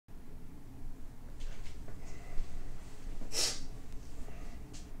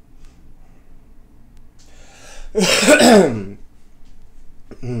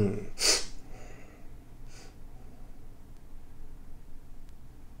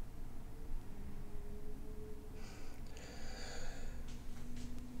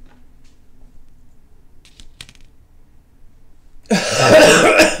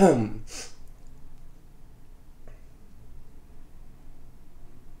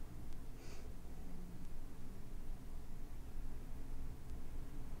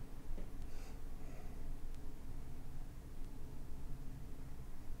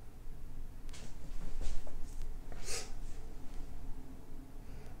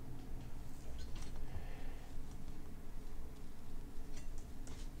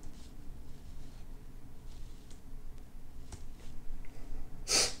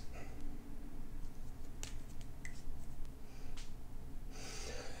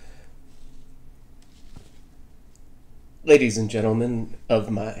Ladies and gentlemen of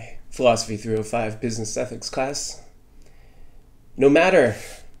my Philosophy 305 business ethics class, no matter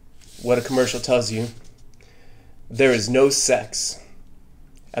what a commercial tells you, there is no sex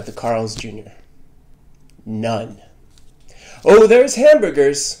at the Carl's Jr. None. Oh, there's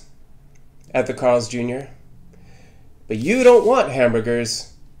hamburgers at the Carl's Jr., but you don't want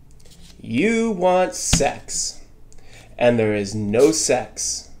hamburgers. You want sex. And there is no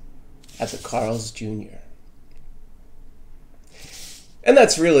sex at the Carl's Jr. And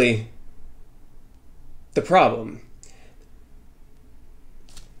that's really the problem.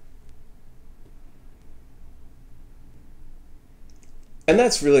 And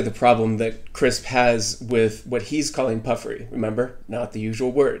that's really the problem that Crisp has with what he's calling puffery. Remember, not the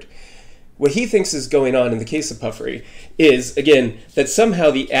usual word. What he thinks is going on in the case of puffery is, again, that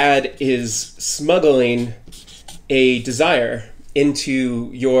somehow the ad is smuggling a desire into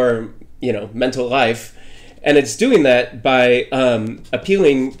your, mental life. And it's doing that by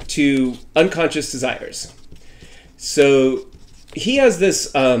appealing to unconscious desires. So he has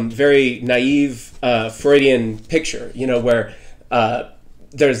this very naive Freudian picture, where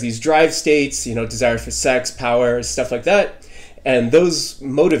there's these drive states, desire for sex, power, stuff like that. And those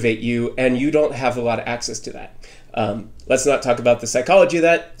motivate you, and you don't have a lot of access to that. Let's not talk about the psychology of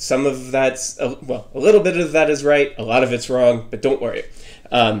that. Some of that's, a little bit of that is right. A lot of it's wrong, but don't worry.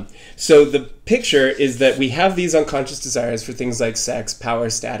 So the picture is that we have these unconscious desires for things like sex,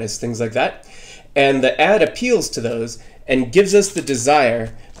 power, status, things like that. And the ad appeals to those and gives us the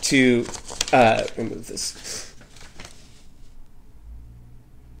desire to, remove this.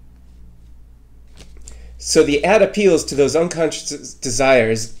 So the ad appeals to those unconscious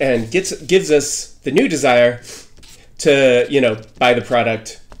desires and gives us the new desire to, buy the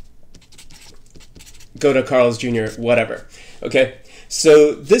product, go to Carl's Jr., whatever. Okay?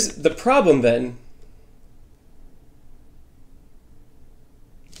 So the problem then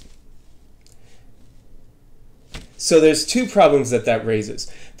so there's two problems that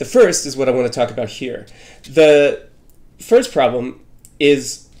raises. The first is what I want to talk about here. The first problem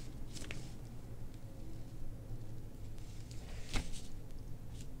is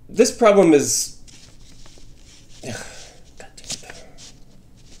this problem is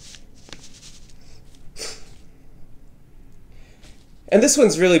and this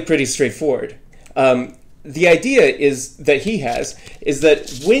one's really pretty straightforward. The idea is that he has is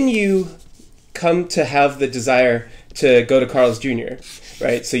that when you come to have the desire to go to Carl's Jr.,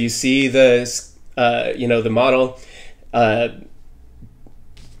 right? So you see the, the model.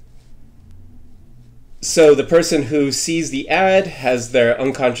 So the person who sees the ad has their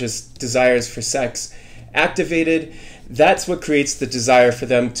unconscious desires for sex activated. That's what creates the desire for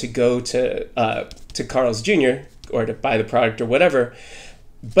them to go to Carl's Jr., or to buy the product or whatever.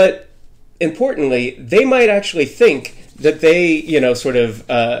 But importantly, they might actually think that they,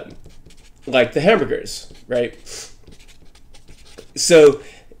 like the hamburgers, right? So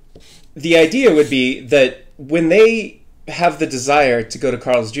the idea would be that when they have the desire to go to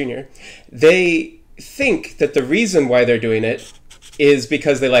Carl's Jr., they think that the reason why they're doing it is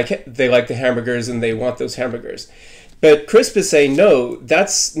because they like the hamburgers and they want those hamburgers. But Crisp is saying, no,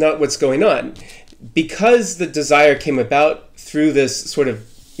 that's not what's going on. Because the desire came about through this sort of,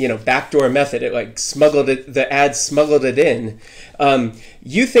 backdoor method, it the ad smuggled it in.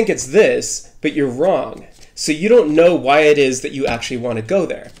 You think it's this, but you're wrong. So you don't know why it is that you actually want to go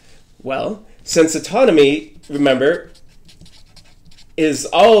there. Well, since autonomy, remember, is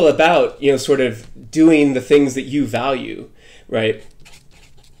all about, sort of doing the things that you value, right?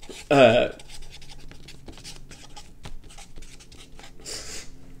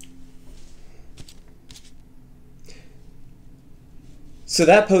 So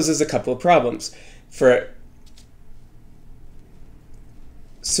that poses a couple of problems.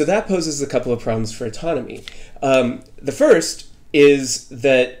 So that poses a couple of problems for autonomy. The first is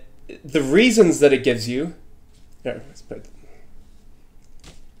that the reasons that it gives you,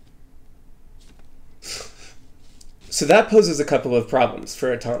 so that poses a couple of problems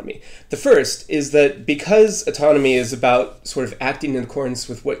for autonomy. The first is that because autonomy is about sort of acting in accordance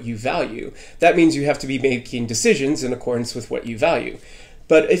with what you value, that means you have to be making decisions in accordance with what you value.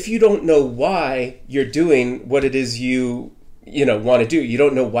 But if you don't know why you're doing what it is you want to do, you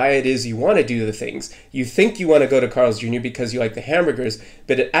don't know why it is you want to do the things. You think you want to go to Carl's Jr. because you like the hamburgers,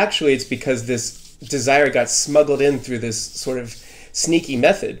 but it's because this desire got smuggled in through this sort of sneaky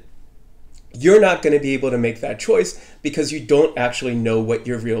method. You're not going to be able to make that choice because you don't actually know what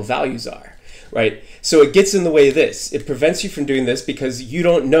your real values are, right? So it gets in the way of this. It prevents you from doing this because you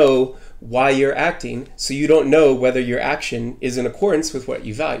don't know why you're acting, so you don't know whether your action is in accordance with what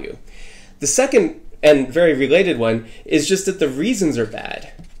you value. The second and very related one is just that the reasons are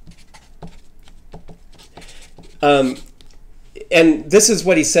bad. And this is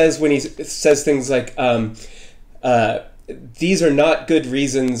what he says when he says things like, these are not good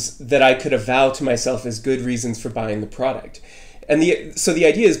reasons that I could avow to myself as good reasons for buying the product. And so the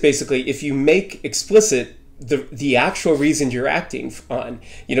idea is basically, if you make explicit the actual reason you're acting on,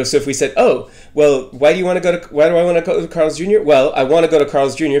 so if we said, oh, well, why do I want to go to Carl's Jr.? Well, I want to go to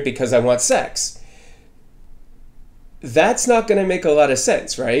Carl's Jr. because I want sex. That's not going to make a lot of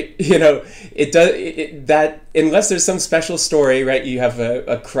sense, right? That unless there's some special story, right? You have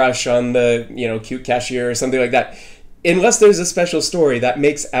a crush on the, cute cashier or something like that. Unless there's a special story, that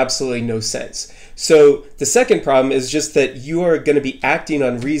makes absolutely no sense. So the second problem is just that you are going to be acting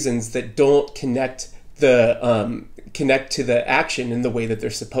on reasons that don't connect to the action in the way that they're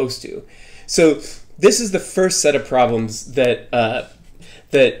supposed to. So this is the first set of problems that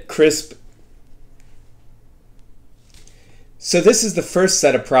Crisp. So this is the first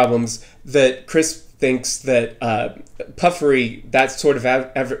set of problems that Crisp thinks that Puffery, that sort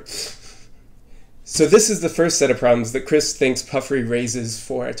of So this is the first set of problems that Crisp thinks Puffery raises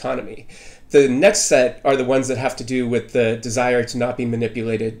for autonomy. The next set are the ones that have to do with the desire to not be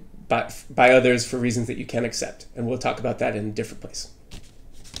manipulated by others for reasons that you can't accept. And we'll talk about that in a different place.